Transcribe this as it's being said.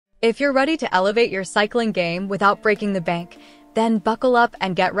If you're ready to elevate your cycling game without breaking the bank, then buckle up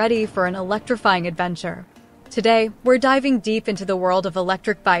and get ready for an electrifying adventure. Today, we're diving deep into the world of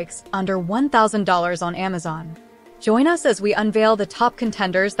electric bikes under $1,000 on Amazon. Join us as we unveil the top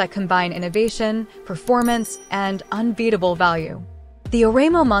contenders that combine innovation, performance, and unbeatable value. The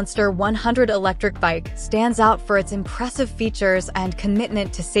Oremo Monster 100 electric bike stands out for its impressive features and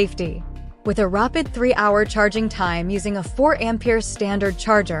commitment to safety. With a rapid 3-hour charging time using a 4-ampere standard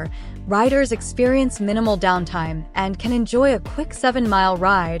charger, riders experience minimal downtime and can enjoy a quick 7-mile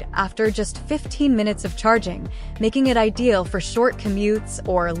ride after just 15 minutes of charging, making it ideal for short commutes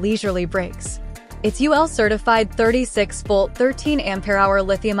or leisurely breaks. Its UL-certified 36-volt 13-ampere-hour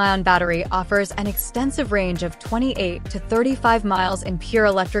lithium-ion battery offers an extensive range of 28 to 35 miles in pure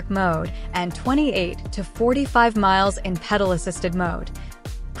electric mode and 28 to 45 miles in pedal-assisted mode,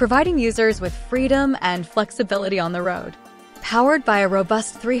 providing users with freedom and flexibility on the road. Powered by a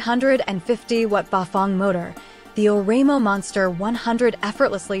robust 350-watt Bafang motor, the Oremo Monster 100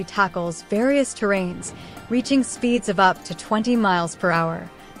 effortlessly tackles various terrains, reaching speeds of up to 20 miles per hour,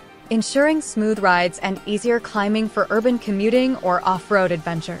 ensuring smooth rides and easier climbing for urban commuting or off-road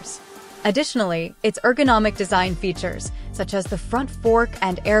adventures. Additionally, its ergonomic design features, such as the front fork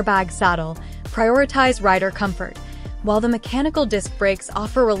and airbag saddle, prioritize rider comfort, while the mechanical disc brakes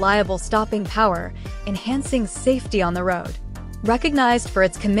offer reliable stopping power, enhancing safety on the road. Recognized for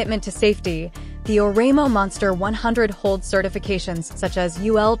its commitment to safety, the Oremo Monster 100 holds certifications such as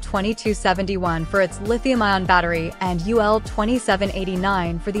UL 2271 for its lithium-ion battery and UL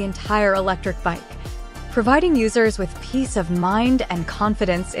 2789 for the entire electric bike, providing users with peace of mind and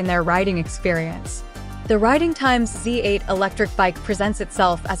confidence in their riding experience. The Riding Times Z8 electric bike presents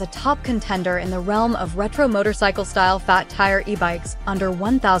itself as a top contender in the realm of retro motorcycle-style fat tire e-bikes under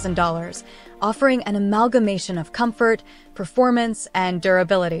 $1,000, offering an amalgamation of comfort, performance, and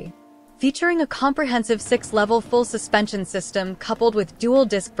durability. Featuring a comprehensive 6-level full suspension system coupled with dual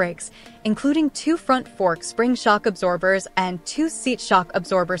disc brakes, including 2 front fork spring shock absorbers and 2 seat shock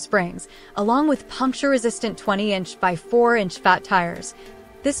absorber springs, along with puncture-resistant 20-inch by 4-inch fat tires.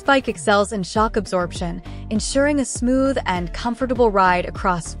 This bike excels in shock absorption, ensuring a smooth and comfortable ride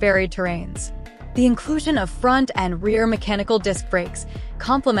across varied terrains. The inclusion of front and rear mechanical disc brakes,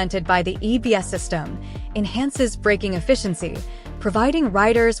 complemented by the EBS system, enhances braking efficiency, providing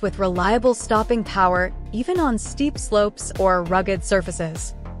riders with reliable stopping power even on steep slopes or rugged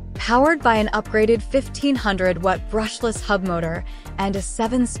surfaces. Powered by an upgraded 1500-watt brushless hub motor and a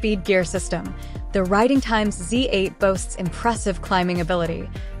 7-speed gear system, the Riding Times Z8 boasts impressive climbing ability,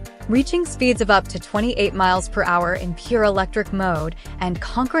 reaching speeds of up to 28 miles per hour in pure electric mode and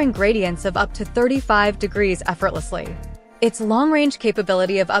conquering gradients of up to 35 degrees effortlessly. Its long-range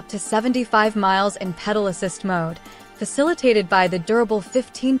capability of up to 75 miles in pedal-assist mode, facilitated by the durable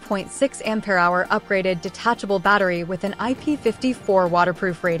 15.6 ampere-hour upgraded detachable battery with an IP54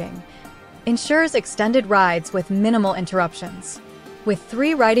 waterproof rating, ensures extended rides with minimal interruptions. With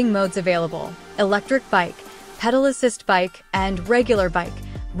 3 riding modes available, electric bike, pedal assist bike, and regular bike,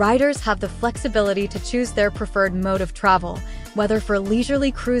 riders have the flexibility to choose their preferred mode of travel, whether for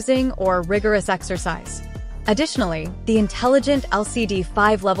leisurely cruising or rigorous exercise. Additionally, the intelligent LCD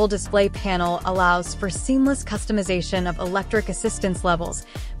 5-level display panel allows for seamless customization of electric assistance levels,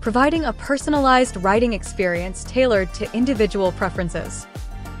 providing a personalized riding experience tailored to individual preferences.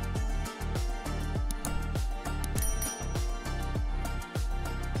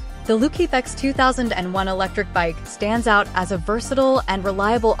 The Luckyp X 2001 electric bike stands out as a versatile and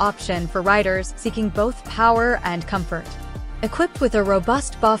reliable option for riders seeking both power and comfort. Equipped with a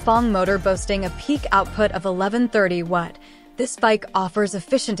robust Bafang motor boasting a peak output of 1130 watt, this bike offers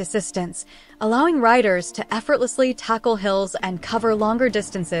efficient assistance, allowing riders to effortlessly tackle hills and cover longer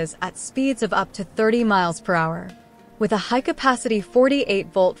distances at speeds of up to 30 miles per hour. With a high-capacity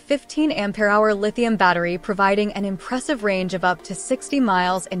 48-volt 15-ampere-hour lithium battery providing an impressive range of up to 60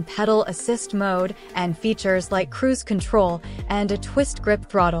 miles in pedal assist mode and features like cruise control and a twist grip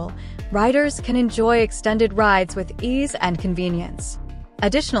throttle, riders can enjoy extended rides with ease and convenience.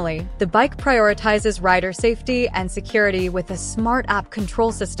 Additionally, the bike prioritizes rider safety and security with a smart app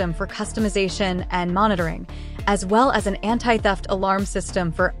control system for customization and monitoring, as well as an anti-theft alarm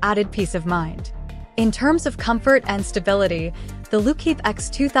system for added peace of mind. In terms of comfort and stability, the Luckyp X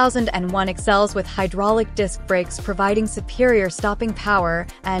 2001 excels with hydraulic disc brakes providing superior stopping power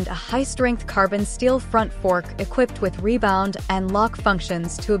and a high-strength carbon steel front fork equipped with rebound and lock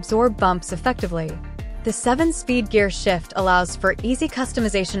functions to absorb bumps effectively. The 7-speed gear shift allows for easy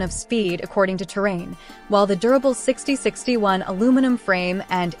customization of speed according to terrain, while the durable 6061 aluminum frame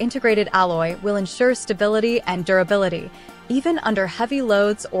and integrated alloy will ensure stability and durability, even under heavy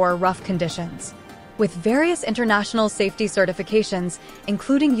loads or rough conditions. With various international safety certifications,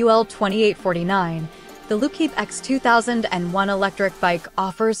 including UL 2849, the Lukeb X2001 electric bike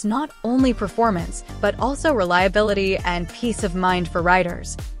offers not only performance, but also reliability and peace of mind for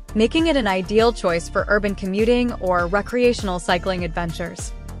riders, making it an ideal choice for urban commuting or recreational cycling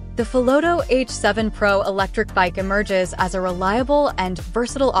adventures. The Filoto H7 Pro electric bike emerges as a reliable and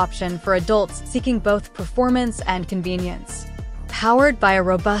versatile option for adults seeking both performance and convenience. Powered by a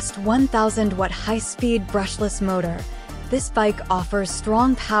robust 1,000-watt high-speed brushless motor, this bike offers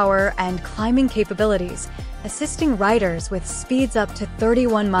strong power and climbing capabilities, assisting riders with speeds up to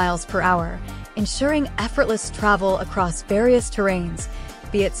 31 miles per hour, ensuring effortless travel across various terrains,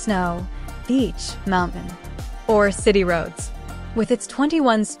 be it snow, beach, mountain, or city roads. With its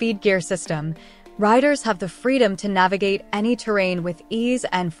 21-speed gear system, riders have the freedom to navigate any terrain with ease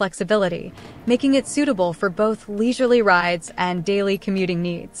and flexibility, making it suitable for both leisurely rides and daily commuting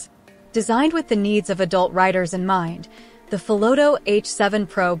needs. Designed with the needs of adult riders in mind, the Filoto H7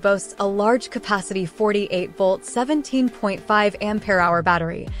 Pro boasts a large-capacity 48-volt 17.5 ampere-hour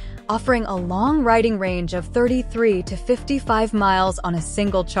battery, offering a long riding range of 33 to 55 miles on a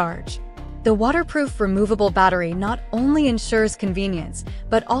single charge. The waterproof removable battery not only ensures convenience,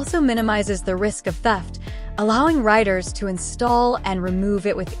 but also minimizes the risk of theft, allowing riders to install and remove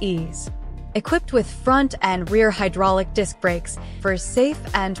it with ease. Equipped with front and rear hydraulic disc brakes for safe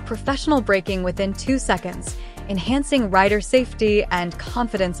and professional braking within 2 seconds, enhancing rider safety and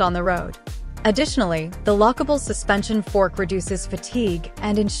confidence on the road. Additionally, the lockable suspension fork reduces fatigue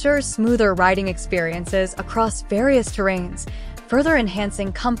and ensures smoother riding experiences across various terrains, further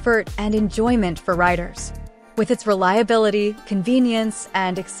enhancing comfort and enjoyment for riders. With its reliability, convenience,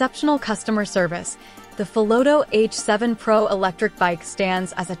 and exceptional customer service, the Filoto H7 Pro electric bike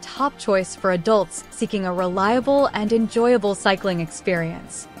stands as a top choice for adults seeking a reliable and enjoyable cycling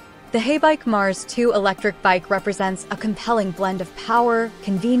experience. The Haybike Mars 2 electric bike represents a compelling blend of power,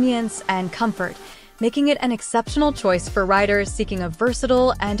 convenience, and comfort, making it an exceptional choice for riders seeking a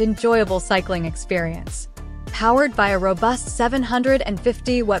versatile and enjoyable cycling experience. Powered by a robust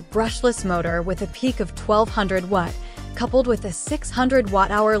 750-watt brushless motor with a peak of 1,200 watt, coupled with a 600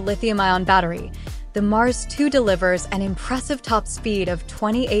 watt-hour lithium-ion battery, the Mars 2 delivers an impressive top speed of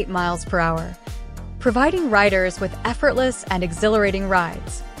 28 miles per hour, providing riders with effortless and exhilarating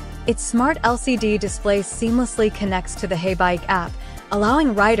rides. Its smart LCD display seamlessly connects to the Haybike app,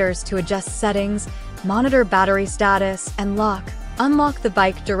 allowing riders to adjust settings, monitor battery status, and unlock the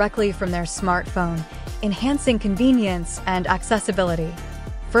bike directly from their smartphone, enhancing convenience and accessibility.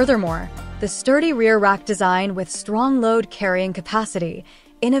 Furthermore, the sturdy rear rack design with strong load carrying capacity,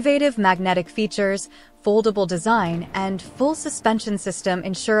 innovative magnetic features, foldable design, and full suspension system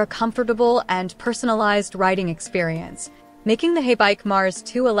ensure a comfortable and personalized riding experience, making the Haybike Mars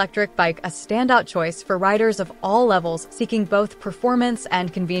 2 electric bike a standout choice for riders of all levels seeking both performance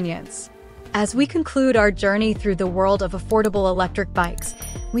and convenience. As we conclude our journey through the world of affordable electric bikes,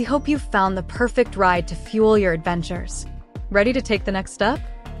 we hope you've found the perfect ride to fuel your adventures. Ready to take the next step?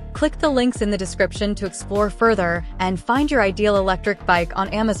 Click the links in the description to explore further and find your ideal electric bike on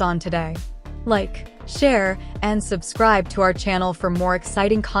Amazon today. Like, share, and subscribe to our channel for more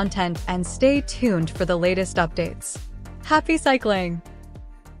exciting content, and stay tuned for the latest updates. Happy cycling!